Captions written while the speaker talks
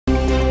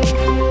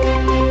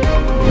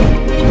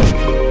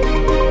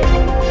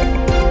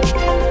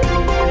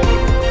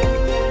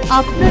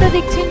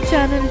দেখছেন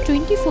চ্যানেল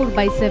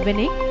 24/7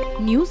 এ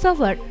news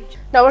hour.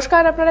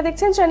 নমস্কার, আপনারা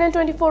দেখছেন চ্যানেল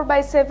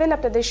 24/7।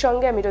 আপনাদের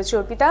সঙ্গে আমি রয়েছি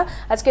অর্পিতা।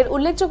 আজকের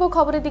উল্লেখযোগ্য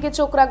খবরের দিকে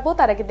চোখ রাখবো,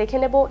 তার আগে দেখে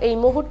নেব এই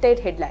মুহূর্তের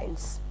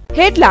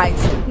হেডলাইন্স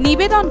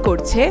নিবেদন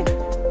করছে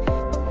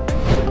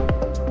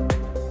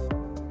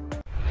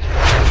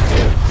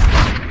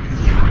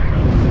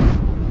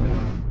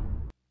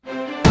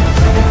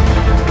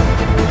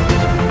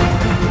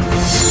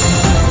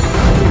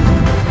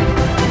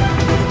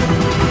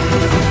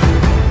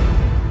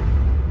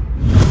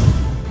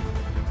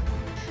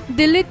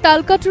দিল্লির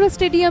তালকাটোরা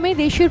স্টেডিয়ামে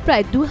দেশের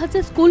প্রায়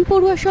 2000 স্কুল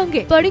পড়ুয়ার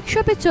সঙ্গে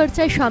পরীক্ষা পে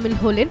চর্চায় শামিল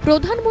হলেন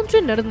প্রধানমন্ত্রী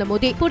নরেন্দ্র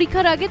মোদী।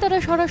 পরীক্ষার আগে তারা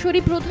সরাসরি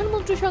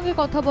প্রধানমন্ত্রীর সঙ্গে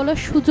কথা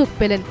বলার সুযোগ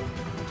পেলেন।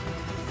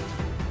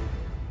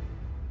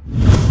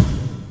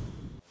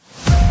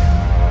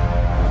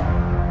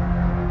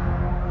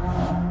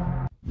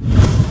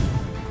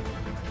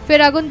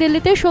 ফের আগুন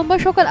দিল্লিতে সোমবার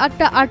সকাল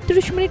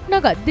 8:38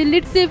 নাগাদ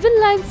দিল্লির সিভিল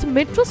লাইন্স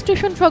মেট্রো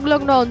স্টেশন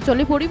সংলগ্ন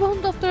অঞ্চলে পরিবহন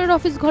দপ্তরের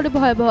অফিস ঘরে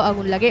ভয়াবহ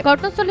আগুন লাগে।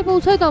 ঘটনাস্থলে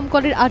পৌঁছায়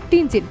দমকলের 8টি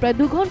ইঞ্জিন। প্রায়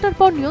 2 ঘন্টার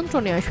পর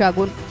নিয়ন্ত্রণে আসে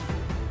আগুন।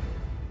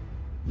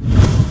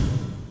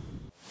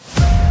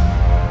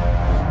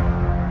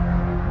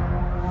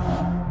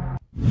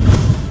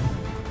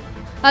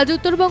 আজ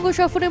উত্তরবঙ্গ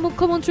সফরে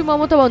মুখ্যমন্ত্রী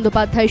মমতা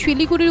বন্দ্যোপাধ্যায়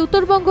শিলিগুড়ির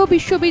উত্তরবঙ্গ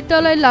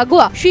বিশ্ববিদ্যালয়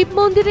লাগোয়া শিব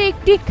মন্দিরে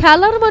একটি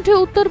খেলার মাঠে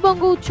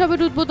উত্তরবঙ্গ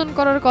উৎসবের উদ্বোধন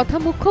করার কথা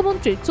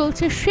মুখ্যমন্ত্রীর।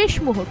 চলছে শেষ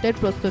মুহূর্তের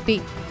প্রস্তুতি।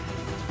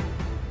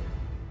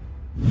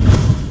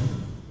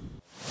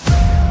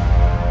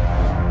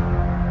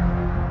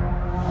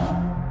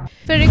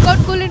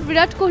 রেকর্ড করলেন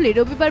বিরাট কোহলি।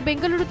 রবিবার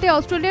বেঙ্গালুরুতে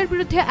অস্ট্রেলিয়ার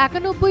বিরুদ্ধে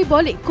 91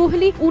 বলে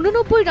কোহলি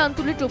 89 রান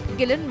তুলে টপকে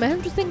গেলেন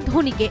মহেন্দ্র সিং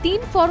ধোনিকে।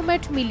 3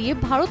 ফরম্যাট মিলিয়ে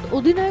ভারত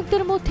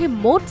অধিনায়কদের মধ্যে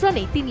মোট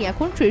রানে তিনি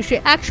এখন শীর্ষে।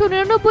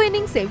 199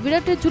 ইনিংসে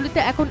বিরাটের ঝুলিতে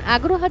এখন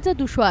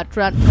 11,208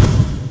 রান।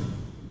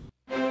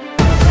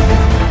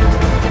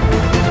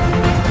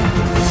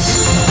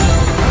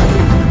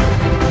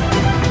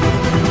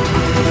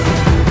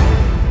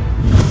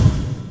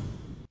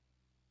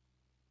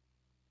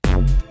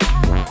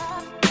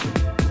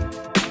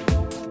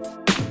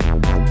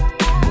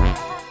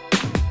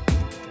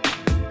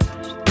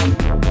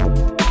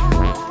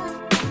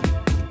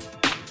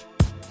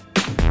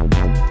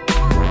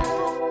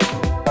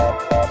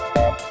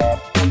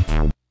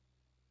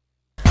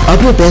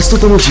 আপনার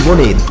ব্যস্ততম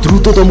জীবনে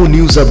দ্রুততম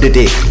নিউজ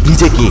আপডেটে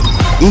নিজেকে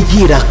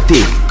এগিয়ে রাখতে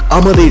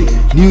আমাদের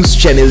নিউজ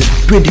চ্যানেল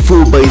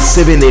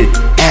 24/7 এর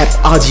অ্যাপ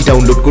আজই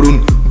ডাউনলোড করুন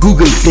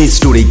গুগল প্লে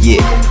স্টোরে গিয়ে।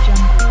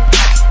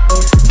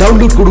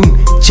 ডাউনলোড করুন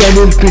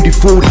চ্যানেল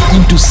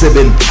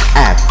 24x7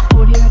 অ্যাপ।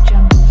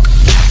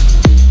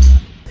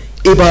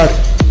 এবার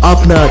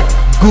আপনার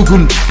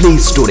গুগল প্লে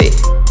স্টোরে।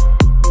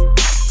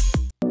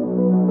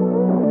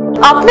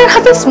 আপনার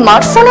হাতে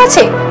স্মার্টফোন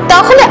আছে?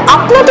 তাহলে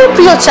আপনাদের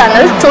প্রিয়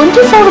চ্যানেল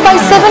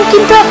 24/7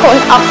 কিন্তু এখন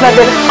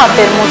আপনাদের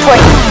হাতের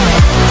মুঠোয়।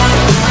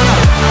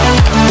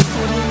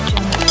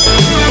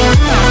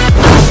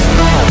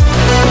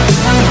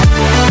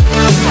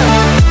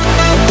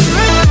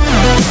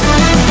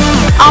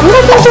 আমরা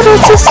কিন্তু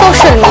রয়েছি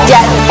সোশ্যাল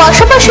মিডিয়ায়,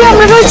 পাশাপাশি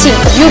আমরা রয়েছি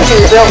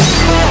ইউটিউবেও।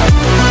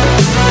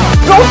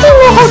 প্রতি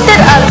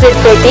মুহূর্তের আপডেট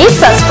পেতে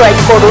সাবস্ক্রাইব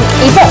করুন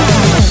এবং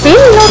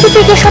বেল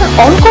নোটিফিকেশন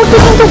অন করতে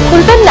কিন্তু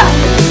ভুলবেন না।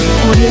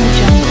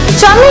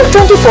 চ্যানেল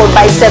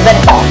 24/7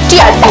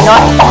 টিআরপি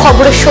নয়,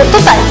 খবরের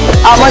সত্যতাই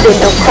আমাদের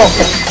লক্ষ্য।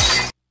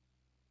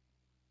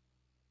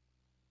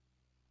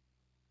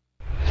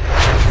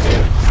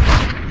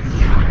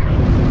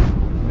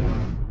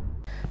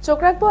 চোখ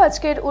রাখবো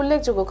আজকের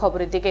উল্লেখযোগ্য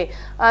খবরের দিকে।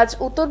 আজ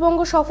উত্তরবঙ্গ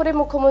সফরে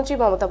মুখ্যমন্ত্রী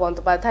মমতা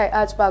বন্দ্যোপাধ্যায়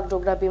আজ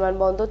বাগডোগরা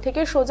বিমানবন্দর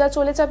থেকে সোজা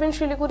চলে যাবেন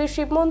শিলিগুড়ির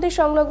শিব মন্দির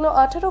সংলগ্ন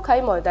 18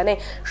 খাই ময়দানে।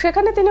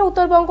 সেখানে তিনি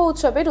উত্তরবঙ্গ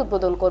উৎসবের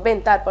উদ্বোধন করবেন।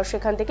 তারপর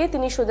সেখান থেকে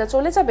তিনি সোজা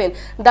চলে যাবেন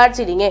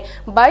দার্জিলিংয়ে।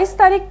 22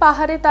 তারিখ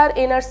পাহাড়ে তার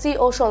এনআরসি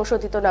ও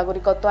সংশোধিত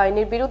নাগরিকত্ব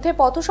আইনের বিরুদ্ধে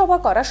পথসভা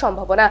করার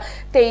সম্ভাবনা।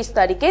 23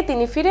 তারিখে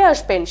তিনি ফিরে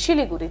আসবেন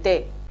শিলিগুড়িতে।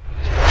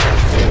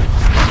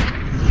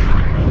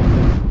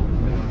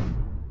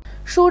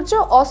 সূর্য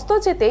অস্ত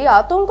যেতেই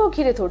আতঙ্ক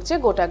ঘিরে ধরছে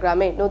গোটা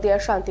গ্রামে।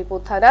 নদিয়ার শান্তিপুর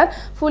থানার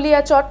ফুলিয়া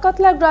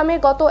চটকাতলা গ্রামে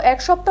গত 1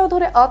 সপ্তাহ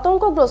ধরে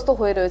আতঙ্কগ্রস্ত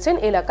হয়ে রয়েছেন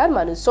এলাকার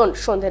মানুষজন।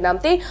 সন্ধে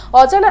নামতেই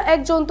অজানা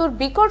এক জন্তুর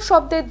বিকট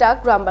শব্দের ডাক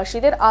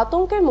গ্রামবাসীদের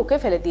আতঙ্কের মুখে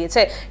ফেলে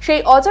দিয়েছে।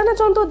 সেই অজানা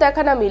জন্তুর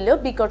দেখা না মিললেও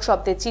বিকট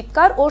শব্দের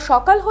চিৎকার ও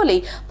সকাল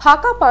হলেই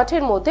ফাঁকা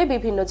মাঠের মধ্যে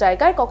বিভিন্ন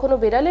জায়গায় কখনো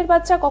বিড়ালের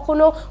বাচ্চা,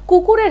 কখনো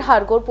কুকুরের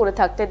হাড়গোড় পড়ে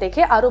থাকতে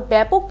দেখে আরো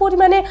ব্যাপক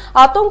পরিমাণে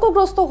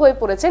আতঙ্কগ্রস্ত হয়ে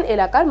পড়েছেন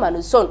এলাকার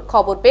মানুষজন।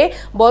 খবর পেয়ে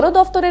বন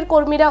দফতরের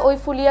কর্মীরা ওই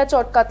ফুলিয়া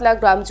চটকাতলা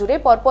গ্রাম জুড়ে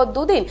পরপর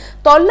 2 দিন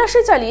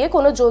তল্লাশি চালিয়ে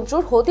কোনো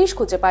জন্তুর হদিশ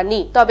খুঁজে পাননি।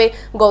 তবে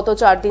গত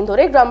 4 দিন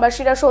ধরে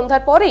গ্রামবাসীরা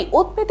সন্ধ্যার পরেই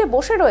ওত পেতে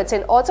বসে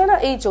রয়েছেন অজানা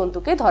এই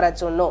জন্তুকে ধরার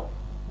জন্য।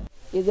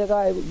 এই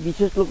জায়গায়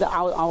বিশেষ লোকে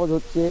আওয়াজ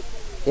হচ্ছে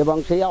এবং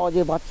সেই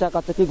আওয়াজে বাচ্চা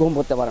কাচ্চা কি ঘুম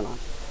পড়তে পারে না।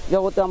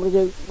 জগতে আমরা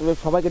যে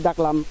সবাইকে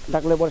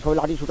ডাকলে পরে সবাই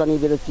লাঠি সুটা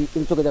নিয়ে বেরোচ্ছি,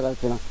 কিন্তু চোখে দেখা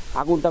যাচ্ছে না।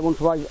 আগুন টাগুন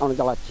সবাই আমরা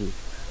জ্বালাচ্ছি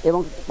এবং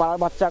পাড়ার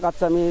বাচ্চা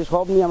কাচ্চা মেয়ে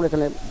সব নিয়ে আমরা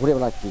এখানে ঘুরে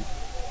বেড়াচ্ছি।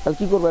 তাহলে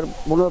কী করবো?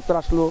 বন দপ্তর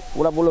আসলো,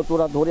 ওরা বললো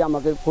তোরা ধরে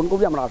আমাকে ফোন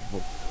করবি, আমরা আসবো।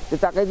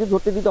 তাকে যদি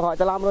ধরতে দিতে হয়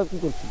তাহলে আমরা কী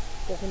করছি?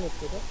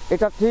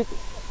 এটা ঠিক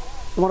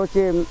তোমার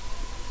হচ্ছে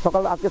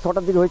সকাল আজকে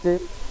 6টার দিকে হয়েছে,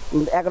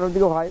 11টার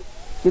দিকে হয়,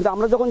 কিন্তু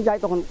আমরা যখন যাই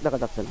তখন দেখা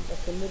যাচ্ছে না।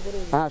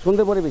 হ্যাঁ,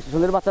 সন্ধ্যের পরে বেশি,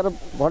 সন্ধ্যের বাচ্চারা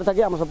ঘরে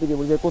থাকে, আমরা সব দিকে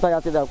বলি যে কোথায়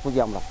আছে খুঁজি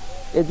আমরা।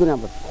 এর জন্য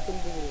আমরা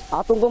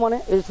আতঙ্ক মানে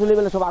এই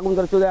ছেলেবেলে সব আগুন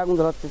ধরে চলে, আগুন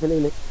ধরাচ্ছে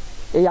ছেলেবেলে,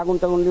 এই আগুন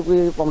টাগুন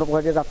আমরা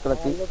পরে রাত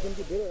করাচ্ছি।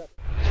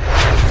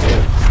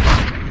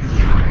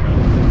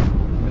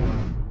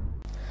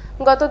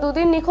 গত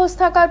দুদিন নিখোঁজ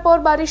থাকার পর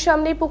বাড়ির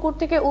সামনেই পুকুর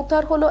থেকে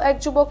উদ্ধার হলো এক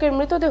যুবকের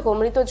মৃতদেহ।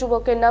 মৃত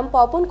যুবকের নাম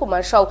পবন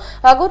কুমার সাউ।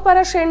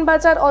 আগরপাড়া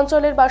সেনবাজার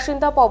অঞ্চলের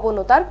বাসিন্দা পবন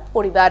ও তার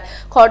পরিবার।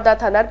 খড়দা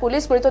থানার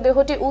পুলিশ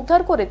মৃতদেহটি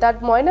উদ্ধার করে তার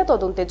ময়না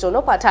তদন্তের জন্য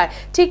পাঠায়।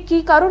 ঠিক কি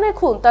কারণে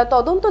খুন তা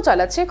তদন্ত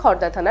চালাচ্ছে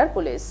খড়দা থানার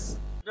পুলিশ।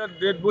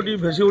 ডেড বডি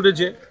ভেসে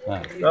উঠেছে,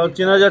 তাও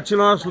চেনা যাচ্ছিল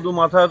না, শুধু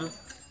মাথার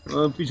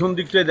পিছন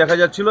দিকটাই দেখা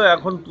যাচ্ছিল।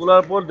 এখন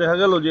তোলার পর দেখা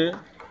গেল যে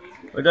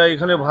এটা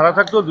এখানে ভাড়া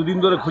থাকতো, দুদিন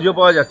ধরে খুঁজে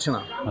পাওয়া যাচ্ছে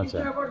না। আচ্ছা,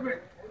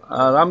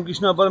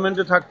 রামকৃষ্ণ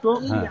অ্যাপার্টমেন্টে থাকতো,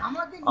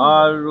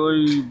 আর ওই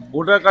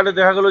ভোটার কার্ডে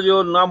দেখা গেল যে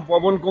ওর নাম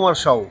পবন কুমার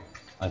সাউ।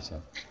 আচ্ছা,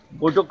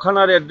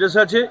 বৈঠকখানার অ্যাড্রেস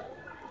আছে,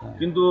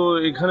 কিন্তু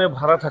এখানে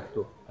ভাড়া থাকতো।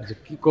 আচ্ছা,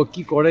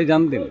 কি করে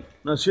জানতেন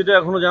না সেটা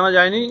এখনো জানা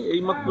যায়নি।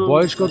 এইমাত্র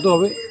বয়স কত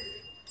হবে?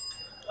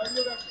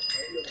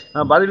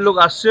 হ্যাঁ, বাড়ির লোক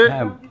আসছে।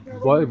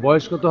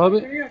 বয়স কত হবে?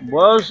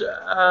 বয়স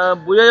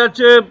বোঝা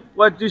যাচ্ছে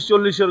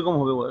 35-40 এরকম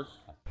হবে বয়স।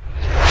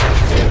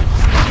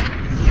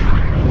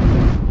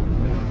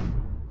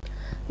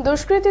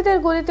 দুষ্কৃতীদের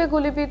গুলিতে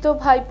গুলিবিদ্ধ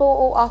ভাইপো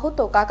ও আহত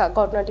কাকা।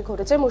 ঘটনাটি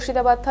ঘটেছে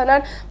মুর্শিদাবাদ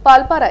থানার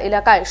পালপাড়া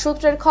এলাকায়।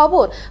 সূত্রের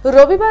খবর,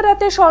 রবিবার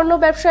রাতে স্বর্ণ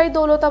ব্যবসায়ী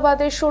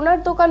দৌলতাবাদের সোনার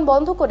দোকান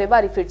বন্ধ করে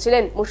বাড়ি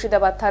ফিরছিলেন।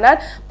 মুর্শিদাবাদ থানার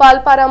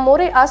পালপাড়া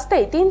মোড়ে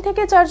আসতেই 3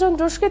 থেকে 4 জন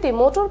দুষ্কৃতী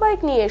মোটর বাইক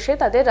নিয়ে এসে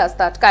তাদের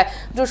রাস্তা আটকায়।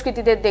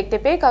 দুষ্কৃতীদের দেখতে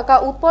পেয়ে কাকা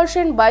উৎপল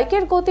সেন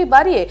বাইকের গতি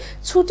বাড়িয়ে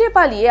ছুটে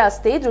পালিয়ে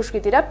আসতেই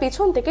দুষ্কৃতীরা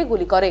পেছন থেকে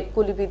গুলি করে।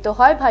 গুলিবিদ্ধ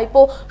হয়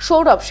ভাইপো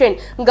সৌরভ সেন।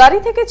 গাড়ি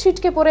থেকে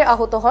ছিটকে পড়ে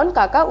আহত হন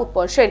কাকা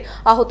উৎপল সেন।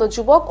 আহত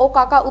যুবক ও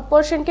কাকা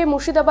উৎপল সেনকে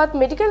মুর্শিদাবাদ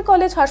মেডিকেল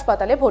কলেজ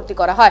হাসপাতালে ভর্তি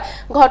করা হয়।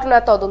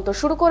 ঘটনার তদন্ত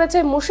শুরু করেছে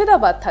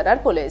মুর্শিদাবাদ থানার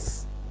পুলিশ।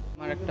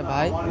 আমার একটা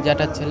ভাই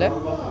জ্যাঠার ছেলে,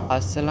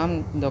 আসছিলাম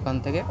দোকান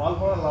থেকে,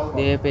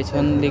 দিয়ে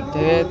পেছন দিক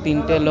থেকে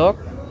 3টে লোক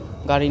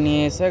গাড়ি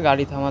নিয়ে এসে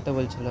গাড়ি থামাতে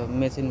বলছিল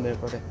মেশিন বের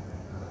করে।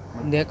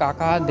 দিয়ে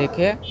কাকা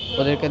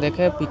ওদেরকে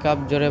দেখে পিক আপ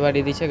জোরে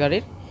বাড়িয়ে দিয়েছে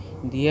গাড়ির,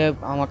 দিয়ে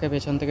আমাকে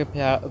পেছন থেকে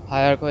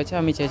ফায়ার করেছে।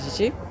 আমি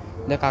চেঁচেছি,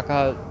 দিয়ে কাকা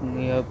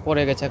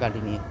পড়ে গেছে গাড়ি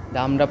নিয়ে,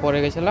 দিয়ে আমরা পড়ে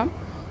গেছিলাম,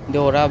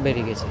 দিয়ে ওরা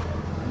বেরিয়ে গেছে।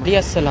 দিয়ে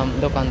আসছিলাম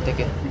দোকান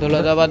থেকে,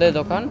 দৌলতাবাদে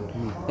দোকান,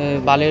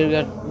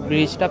 বালিরঘাট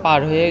ব্রিজটা পার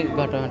হয়ে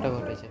ঘটনাটা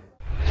ঘটেছে।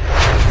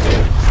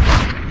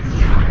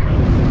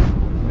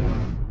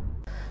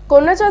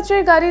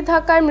 কন্যাযাত্রীর গাড়ির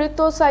ধাক্কায়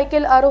মৃত্যু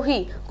সাইকেল আরোহী,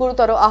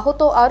 গুরুতর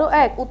আহত আরও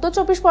এক। উত্তর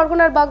 24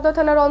 পরগনার বাগদা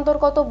থানার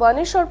অন্তর্গত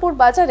বানেশ্বরপুর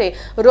বাজারে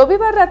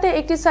রবিবার রাতে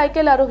একটি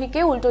সাইকেল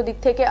আরোহীকে উল্টো দিক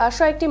থেকে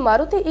আসা একটি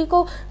মারুতি ইকো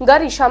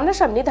গাড়ি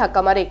সামনাসামনি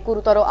ধাক্কা মারে।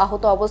 গুরুতর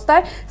আহত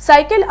অবস্থায়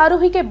সাইকেল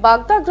আরোহীকে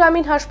বাগদা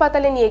গ্রামীণ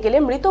হাসপাতালে নিয়ে গেলে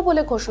মৃত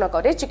বলে ঘোষণা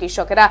করে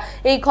চিকিৎসকেরা।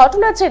 এই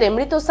ঘটনার জেরে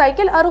মৃত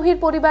সাইকেল আরোহীর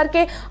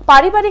পরিবারকে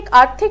পারিবারিক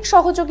আর্থিক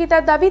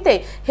সহযোগিতার দাবিতে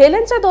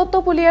হেলেঞ্চা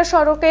দত্তপুলিয়া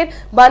সড়কের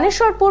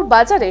বানেশ্বরপুর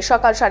বাজারে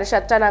সকাল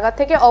 7:30 নাগাদ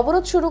থেকে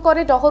অবরোধ শুরু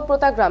করে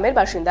ডহরপ্রতা গ্রামের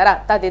বাসিন্দারা।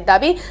 তাদের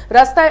দাবি,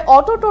 রাস্তায়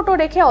অটো টোটো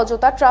রেখে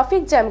অযথা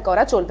ট্রাফিক জ্যাম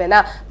করা চলবে না।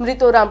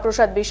 মৃত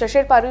রামপ্রসাদ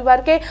বিশ্বাসের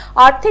পরিবারকে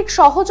আর্থিক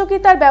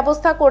সহযোগিতার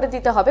ব্যবস্থা করে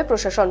দিতে হবে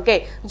প্রশাসনকে।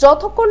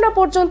 যতক্ষণ না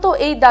পর্যন্ত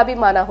এই দাবি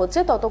মানা হচ্ছে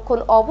ততক্ষণ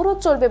অবরোধ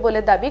চলবে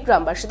বলে দাবি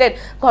গ্রামবাসীদের।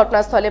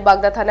 ঘটনাস্থলে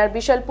বাগদা থানার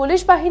বিশাল পুলিশ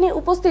বাহিনী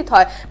উপস্থিত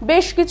হয়।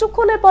 বেশ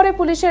কিছুক্ষণের পরে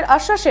পুলিশের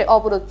আশ্বাসে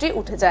অবরোধটি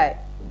উঠে যায়।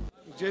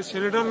 যে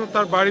ছেলেটার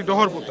তার বাড়ি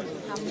ডহরপোতা,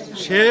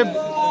 সে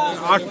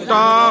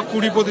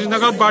 8:20-25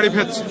 নাগাদ বাড়ি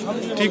ফেরছে,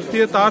 ঠিক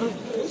দিয়ে তার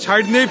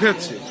সাইড নিয়েই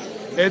ফেরছে।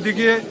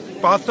 এদিকে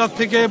 5টার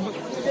থেকে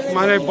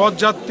মানে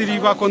বরযাত্রী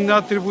বা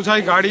কন্যাযাত্রী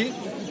বুঝাই গাড়ি,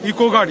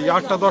 ইকো গাড়ি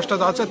 8টা-10টা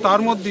আছে।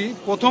 তার মধ্যে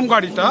প্রথম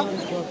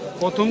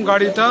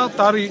গাড়িটা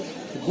তার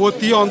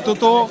গতি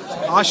অন্তত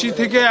 80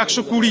 থেকে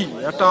 120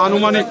 একটা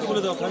আনুমানিক।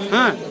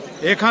 হ্যাঁ,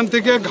 এখান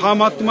থেকে ঘা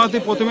মাতে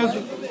প্রথমে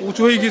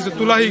উঁচু হয়ে গেছে,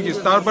 তোলা হয়ে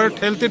গেছে, তারপরে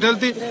ঠেলতে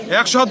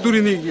 100 হাত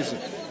দূরে নিয়ে গেছে।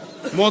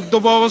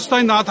 মদ্যপ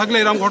অবস্থায় না থাকলে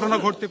এরকম ঘটনা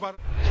ঘটতে পারে।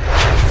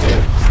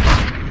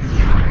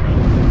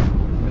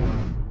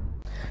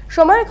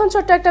 সময় এখন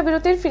ছোট্ট একটা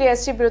বিরতির। ফিরে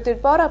আসছি বিরতির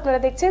পর। আপনারা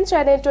দেখছেন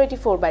চ্যানেল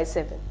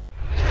 24/7।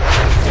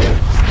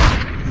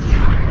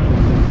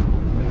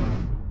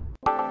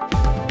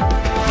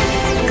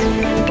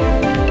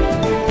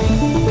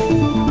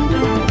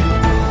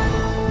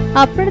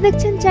 আপনারা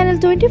দেখছেন চ্যানেল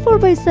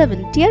 24/7।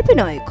 টিআরপি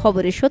নয়,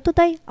 খবরের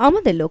সত্যতাই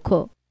আমাদের লক্ষ্য।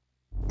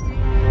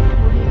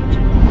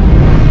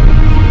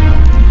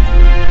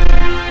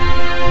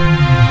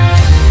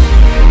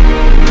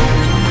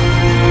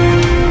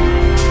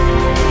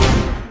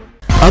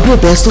 আপনার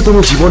ব্যস্ততম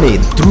জীবনে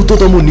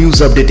দ্রুততম নিউজ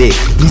আপডেটে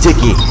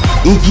নিজেকে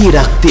এগিয়ে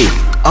রাখতে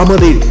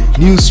আমাদের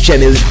নিউজ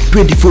চ্যানেল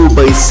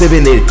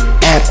 24/7 এর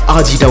অ্যাপ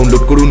আজই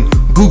ডাউনলোড করুন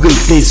গুগল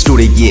প্লে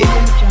স্টোরে গিয়ে।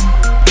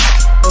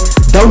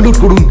 ডাউনলোড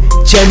করুন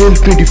চ্যানেল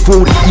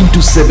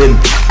 24x7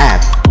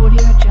 অ্যাপ।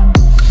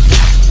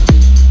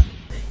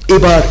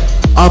 এবার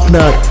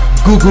আপনার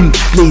গুগল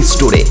প্লে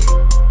স্টোরে।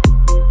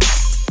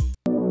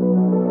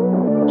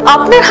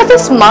 আপনার হাতে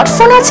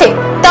স্মার্টফোন আছে?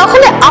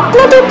 তাহলে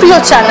আপনাদের প্রিয়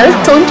চ্যানেল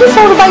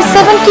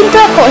 24/7 কিন্তু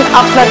এখন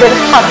আপনাদের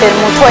হাতের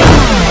মুঠোয়।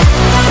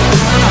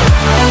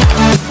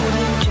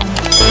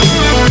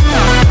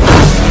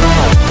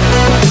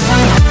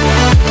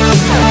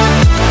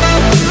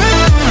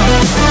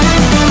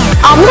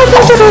 আমরা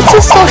কিন্তু রয়েছি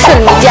সোশ্যাল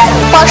মিডিয়ায়,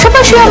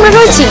 পাশাপাশি আমরা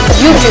রয়েছি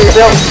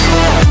ইউটিউবেও।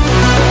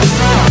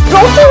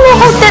 প্রতি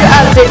মুহূর্তের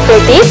আপডেট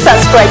পেতে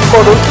সাবস্ক্রাইব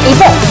করুন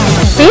এবং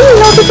বেল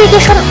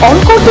নোটিফিকেশন অন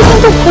করতে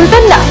কিন্তু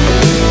ভুলবেন না।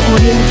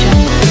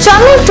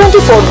 চ্যানেল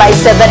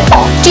 24/7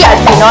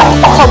 টিআরপি নয়,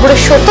 খবরের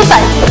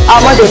সত্যতাই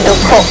আমাদের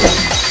লক্ষ্য।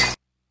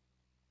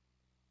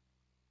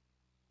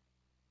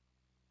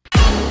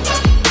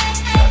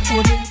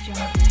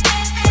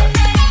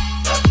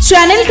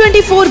 Channel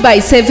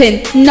 24/7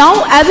 now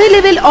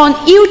available on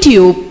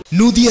YouTube.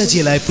 Nadia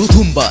জেলায়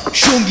প্রথমবার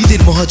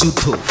সঙ্গীতের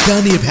মহাযুদ্ধ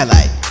গানের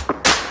ভেলায়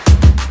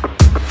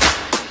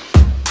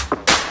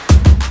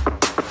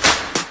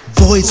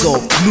voice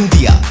of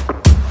Nadia.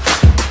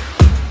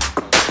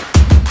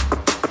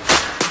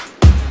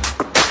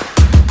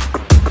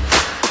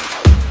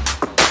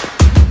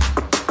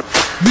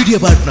 Media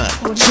partner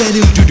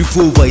channel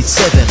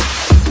 24/7।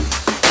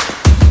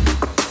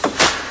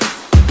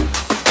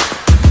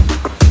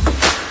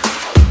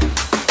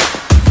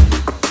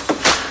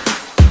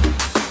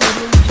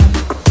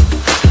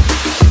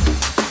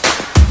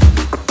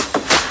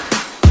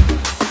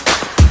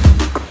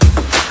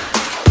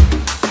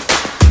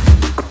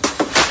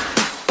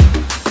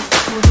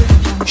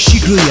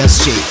 শীঘ্রই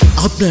আসছে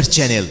আপনার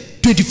চ্যানেল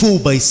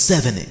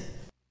 24/7 এ।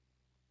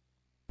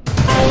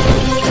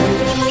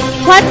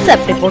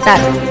 হোয়াটসঅ্যাপ রিপোর্টার,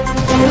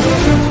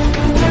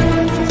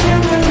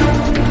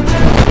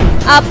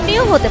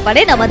 আপনিও হতে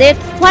পারেন আমাদের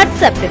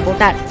হোয়াটসঅ্যাপ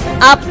রিপোর্টার।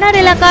 আপনার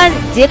এলাকার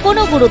যে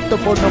কোনো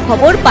গুরুত্বপূর্ণ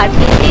খবর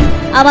পাঠিয়ে দিন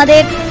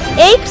আমাদের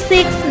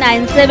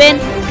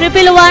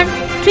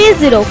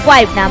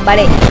 8697111305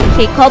 নাম্বারে।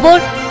 সেই খবর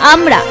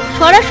আমরা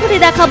সরাসরি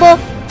দেখাবো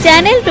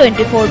চ্যানেল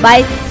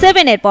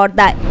 24/7 এর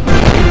পর্দায়।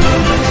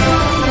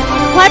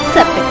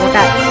 WhatsApp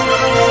reporter.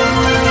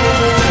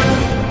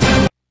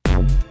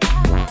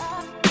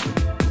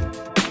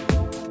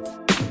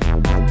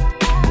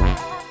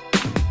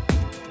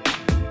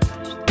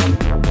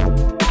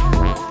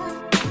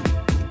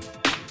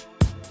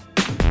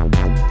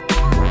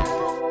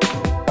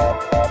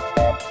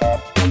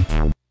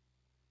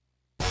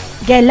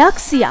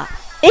 Galaxia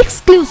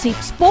exclusive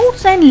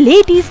sports and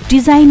ladies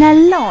designer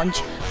lounge.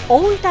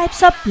 All types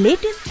of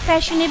latest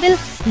fashionable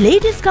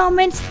ladies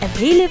garments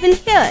available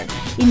here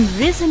in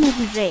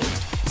reasonable rate.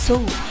 So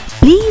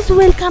please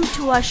welcome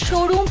to our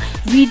showroom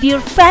with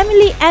your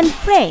family and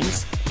friends.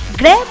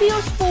 Grab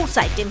your sports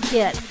item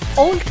here.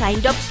 All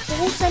kind of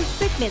sports and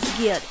fitness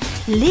gear,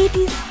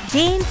 ladies,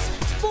 gents,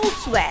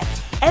 sportswear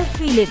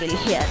available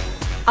here.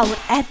 Our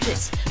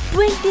address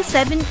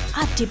 27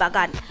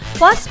 Attibagan,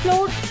 first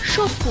floor,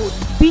 Shodhpur,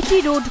 BT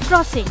Road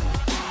Crossing.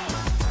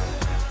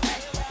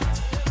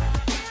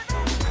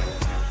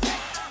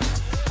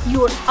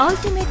 Your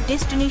ultimate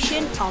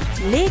destination of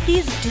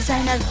ladies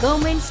designer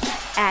garments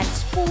and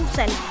sports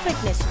and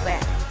fitness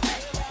wear.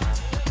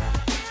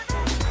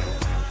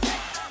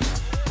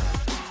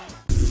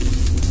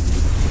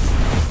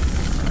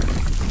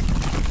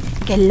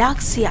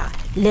 Galaxia,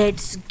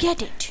 let's get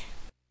it.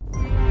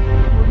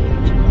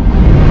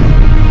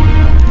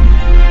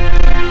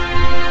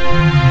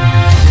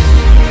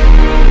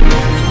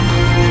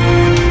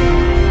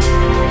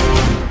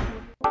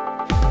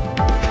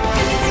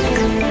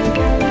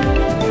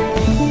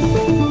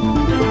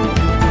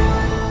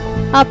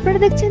 আপনারা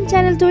দেখছেন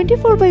channel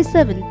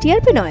 24/7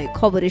 TRP নয়,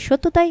 খবরের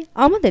সত্যতাই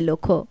আমাদের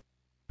লক্ষ্য।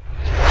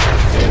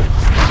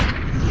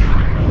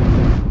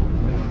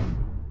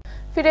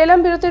 ফিরে এলাম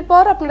বিরতির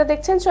পর। আপনারা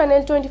দেখছেন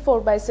চ্যানেল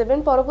 24/7।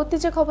 পরবর্তী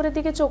যে খবরের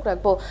দিকে চোখ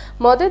রাখবো,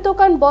 মদের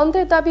দোকান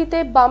বন্ধের দাবিতে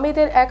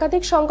বামেদের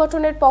একাধিক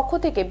সংগঠনের পক্ষ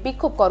থেকে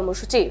বিক্ষোভ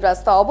কর্মসূচি,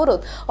 রাস্তা অবরোধ,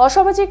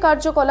 অসামাজিক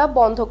কার্যকলাপ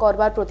বন্ধ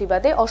করবার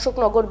প্রতিবাদে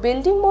অশোকনগর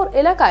বিল্ডিং মোড়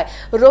এলাকায়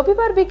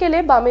রবিবার বিকেলে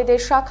বামেদের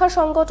শাখা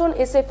সংগঠন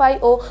এসএফআই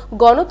ও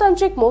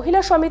গণতান্ত্রিক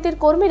মহিলা সমিতির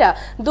কর্মীরা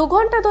 2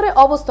 ঘন্টা ধরে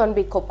অবস্থান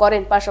বিক্ষোভ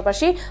করেন।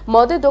 পাশাপাশি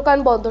মদের দোকান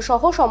বন্ধ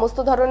সহ সমস্ত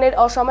ধরনের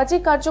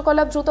অসামাজিক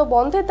কার্যকলাপ দ্রুত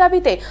বন্ধের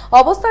দাবিতে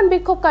অবস্থান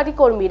বিক্ষোভকারী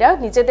কর্মীরা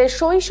নিজেদের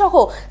সই সহ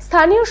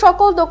স্থানীয়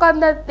সকল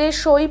দোকানদারদের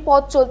সই,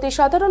 পথ চলতি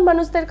সাধারণ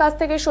মানুষদের কাছ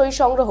থেকে সই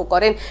সংগ্রহ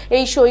করেন।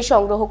 এই সই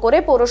সংগ্রহ করে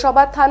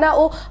পৌরসভা, থানা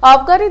ও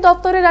আবগারি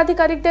দপ্তরের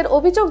আধিকারিকদের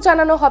অভিযোগ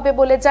জানানো হবে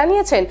বলে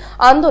জানিয়েছেন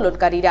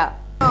আন্দোলনকারীরা।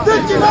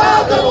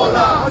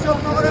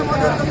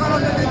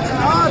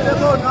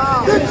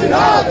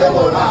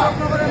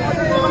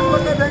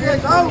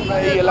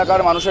 এই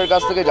এলাকার মানুষের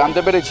কাছ থেকে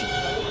জানতে পেরেছি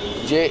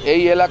যে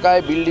এই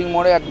এলাকায় বিল্ডিং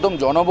মোড়ে একদম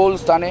জনবহুল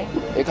স্থানে,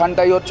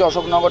 এখানটাই হচ্ছে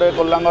অশোকনগরের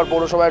কল্যাণগড়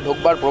পৌরসভায়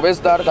ঢোকবার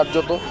প্রবেশদ্বার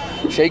কার্যত,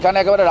 সেইখানে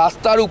একেবারে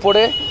রাস্তার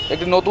উপরে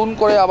একটি নতুন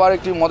করে আবার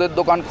একটি মদের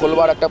দোকান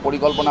খোলবার একটা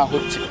পরিকল্পনা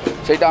হচ্ছে।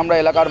 সেইটা আমরা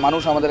এলাকার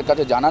মানুষ আমাদের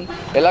কাছে জানান।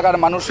 এলাকার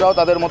মানুষরাও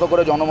তাদের মতো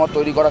করে জনমত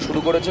তৈরি করা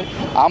শুরু করেছে।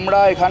 আমরা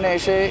এখানে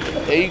এসে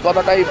এই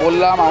কথাটাই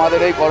বললাম আমাদের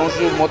এই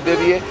কর্মসূচির মধ্যে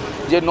দিয়ে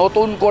যে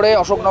নতুন করে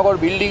অশোকনগর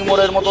বিল্ডিং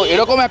মোড়ের মতো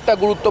এরকম একটা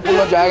গুরুত্বপূর্ণ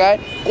জায়গায়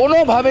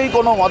কোনোভাবেই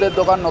কোনো মদের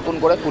দোকান নতুন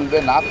করে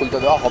খুলতে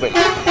দেওয়া হবে না।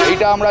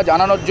 এইটা আমরা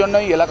জানানোর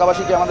জন্যই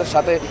এলাকাবাসীকে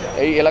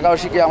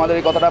আমাদের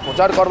এই কথাটা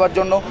প্রচার করবার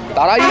জন্য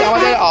তারাই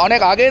আমাদের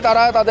অনেক আগে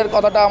তাদের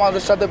কথাটা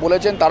আমাদের সাথে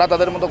বলেছেন, তারা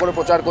তাদের মতো করে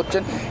প্রচার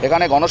করছেন।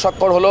 এখানে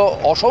গণস্বাক্ষর হলো,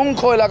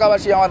 অসংখ্য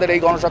এলাকাবাসী আমাদের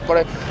এই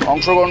গণস্বাক্ষরে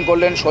অংশগ্রহণ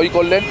করলেন, সই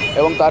করলেন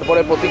এবং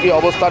তারপরে প্রতীকী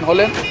অবস্থান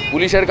হলেন।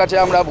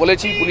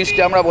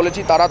 পুলিশকে আমরা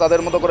বলেছি তারা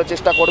তাদের মতো করে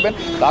চেষ্টা করবেন।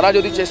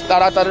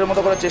 তারা তাদের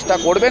মতো করে চেষ্টা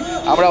করবেন,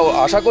 আমরা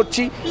আশা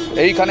করছি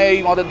এইখানে এই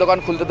মদের দোকান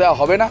খুলতে দেওয়া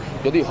হবে না।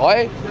 যদি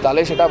হয়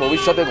তাহলে সেটা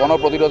ভবিষ্যতে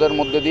গণপ্রতিরোধের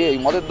মধ্যে দিয়ে এই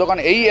মদের দোকান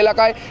এই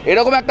এলাকায়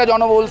এরকম একটা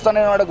জনবহুল স্থানে,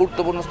 একটা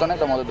গুরুত্বপূর্ণ স্থানে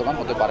একটা মদের দোকান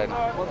হতে পারে না।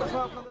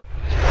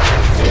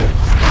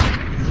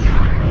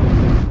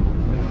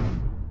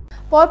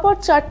 পরপর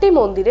 4টি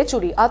মন্দিরে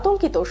চুরি,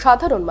 আতঙ্কিত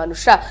সাধারণ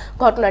মানুষরা।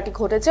 ঘটনাটি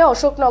ঘটেছে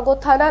অশোকনগর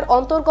থানার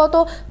অন্তর্গত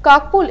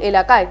কাকপুল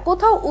এলাকায়।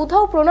 কোথাও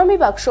উধাও প্রণামী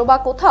বাক্স বা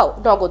কোথাও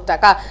নগদ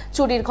টাকা।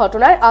 চুরির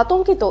ঘটনায়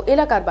আতঙ্কিত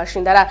এলাকার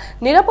বাসিন্দারা।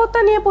 নিরাপত্তা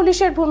নিয়ে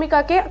পুলিশের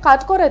ভূমিকাকে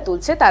কাঠগড়ায়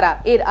তুলছে তারা।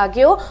 এর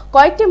আগেও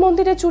কয়েকটি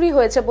মন্দিরে চুরি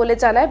হয়েছে বলে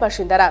জানায়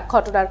বাসিন্দারা।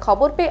 ঘটনার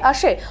খবর পেয়ে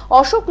আসে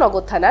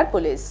অশোকনগর থানার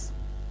পুলিশ।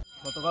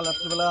 গতকাল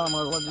রাত্রিবেলা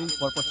আমার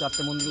পরপর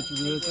 4টে মন্দিরে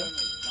চুরি হয়েছে।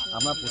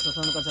 আমরা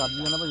প্রশাসনের কাছে আর্জি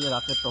জানাবো যে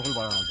রাতের টহল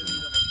বাড়ানোর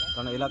জন্য,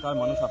 কারণ এলাকার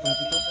মানুষ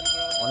আতঙ্কিত,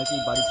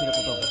 অনেকেই বাড়ি ছেড়ে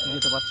কোথাও ঘুরতে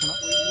যেতে পারছে না।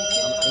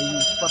 এই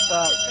উৎপাতটা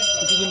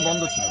কিছুদিন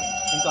বন্ধ ছিল,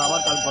 কিন্তু আবার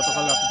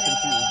গতকাল রাতের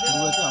থেকে শুরু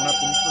হয়েছে। আমরা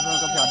পুলিশ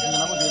প্রশাসনের কাছে আর্জি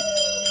জানাবো যে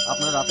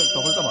আপনারা রাতের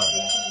টহলটা বাড়ান।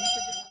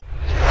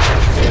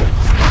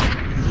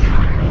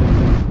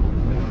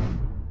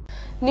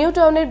 নিউ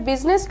টাউনের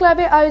বিজনেস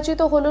ক্লাবে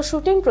আয়োজিত হলো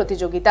শুটিং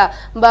প্রতিযোগিতা।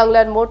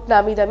 বাংলার মোট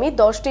নামি দামি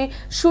 10টি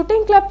শুটিং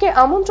ক্লাবকে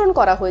আমন্ত্রণ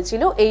করা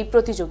হয়েছিল এই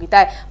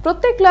প্রতিযোগিতায়।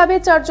 প্রত্যেক ক্লাবে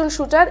 4 জন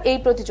শুটার এই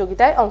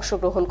প্রতিযোগিতায়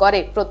অংশগ্রহণ করে।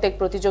 প্রত্যেক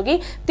প্রতিযোগী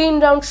 3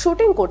 রাউন্ড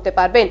শুটিং করতে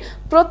পারবেন।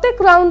 প্রত্যেক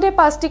রাউন্ডে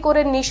 5টি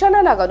করে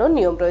নিশানা লাগানোর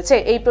নিয়ম রয়েছে।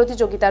 এই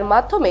প্রতিযোগিতার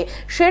মাধ্যমে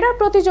সেরা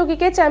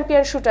প্রতিযোগীকে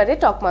চ্যাম্পিয়ন শুটারে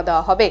তকমা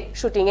দেওয়া হবে।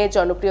 শুটিং এর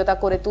জনপ্রিয়তা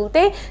করে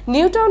তুলতে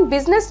নিউ টাউন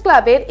বিজনেস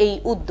ক্লাবের এই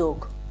উদ্যোগ।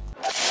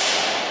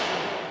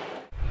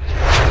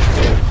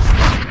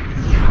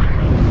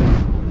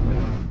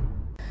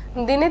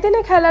 দিনে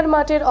দিনে খেলার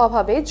মাঠের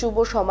অভাবে যুব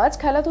সমাজ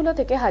খেলাধুলা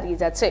থেকে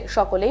হারিয়ে যাচ্ছে।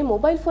 সকলেই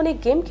মোবাইল ফোনে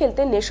গেম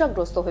খেলতে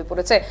নেশাগ্রস্ত হয়ে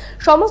পড়েছে।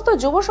 সমস্ত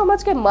যুব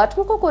সমাজকে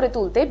মাঠমুখো করে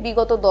তুলতে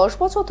বিগত 10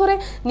 বছর ধরে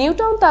নিউ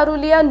টাউন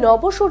তারুলিয়া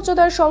নব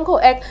সূর্যোদয় সংঘ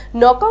এক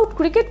নকআউট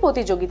ক্রিকেট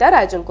প্রতিযোগিতার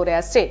আয়োজন করে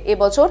আসছে।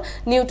 এবছর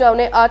নিউ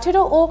টাউনে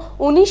 18 ও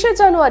 19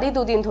 জানুয়ারি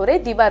দুদিন ধরে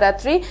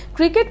দিবারাত্রি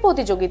ক্রিকেট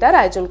প্রতিযোগিতার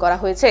আয়োজন করা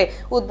হয়েছে।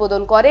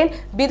 উদ্বোধন করেন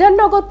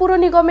বিধাননগর পুর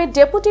নিগমের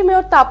ডেপুটি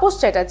মেয়র তাপস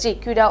চ্যাটার্জি,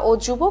 ক্রীড়া ও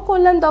যুব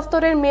কল্যাণ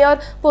দপ্তরের মেয়র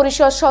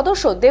পরিষদ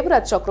সদস্য দেবরাজ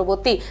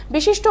চক্রবর্তী,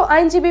 বিশিষ্ট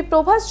আইনজীবী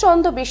প্রভাস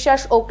চন্দ্র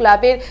বিশ্বাস ও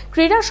ক্লাবের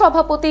ক্রীড়া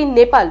সভাপতি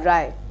নেপাল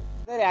রায়।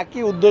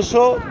 একই উদ্দেশ্য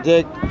যে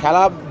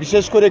খেলা,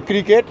 বিশেষ করে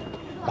ক্রিকেট,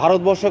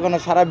 ভারতবর্ষ কেন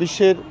সারা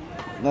বিশ্বের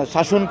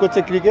শাসন করছে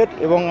ক্রিকেট,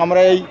 এবং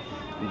আমরা এই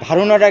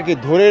ধারণাটাকে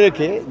ধরে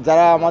রেখে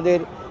যারা আমাদের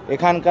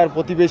এখানকার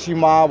প্রতিবেশী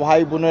মা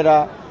ভাই বোনেরা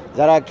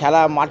যারা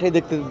খেলা মাঠে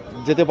দেখতে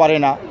যেতে পারে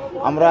না,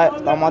 আমরা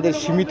আমাদের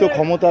সীমিত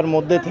ক্ষমতার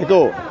মধ্যে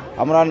থেকেও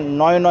আমরা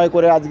নয়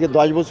করে আজকে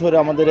 10 বছরে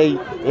আমাদের এই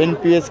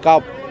এনপিএস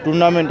কাপ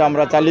টুর্নামেন্ট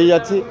আমরা চালিয়ে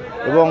যাচ্ছি।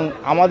 এবং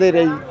আমাদের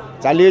এই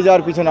চালিয়ে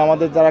যাওয়ার পিছনে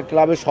আমাদের যারা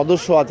ক্লাবের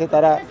সদস্য আছে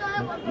তারা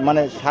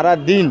মানে সারা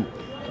দিন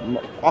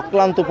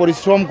অক্লান্ত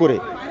পরিশ্রম করে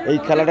এই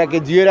খেলাটাকে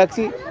জিয়ে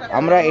রাখছি।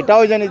 আমরা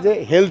এটাও জানি যে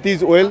হেলথ ইজ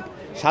ওয়েলথ,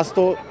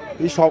 স্বাস্থ্য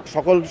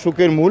সকল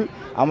সুখের মূল।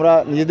 আমরা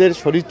নিজেদের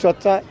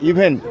শরীরচর্চা,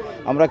 ইভেন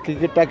আমরা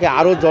ক্রিকেটটাকে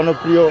আরও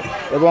জনপ্রিয়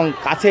এবং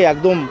কাছে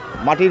একদম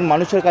মাটির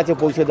মানুষের কাছে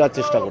পৌঁছে দেওয়ার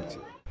চেষ্টা করছি।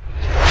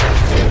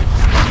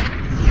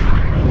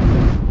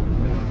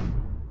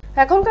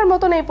 এখনকার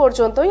মতন এই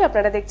পর্যন্তই।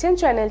 আপনারা দেখছেন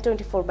চ্যানেল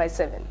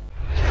 24/7।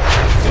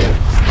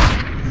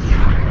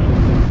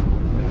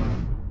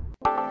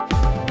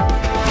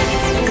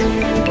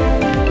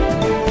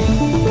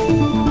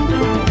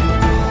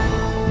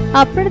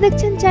 আপনারা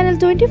দেখছেন চ্যানেল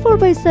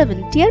 24/7।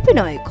 টিআরপি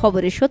নয়,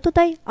 খবরের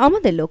সত্যতাই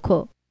আমাদের লক্ষ্য।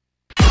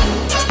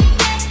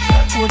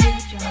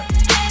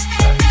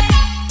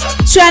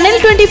 Channel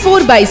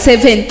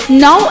 24/7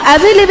 now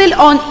available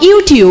on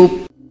YouTube.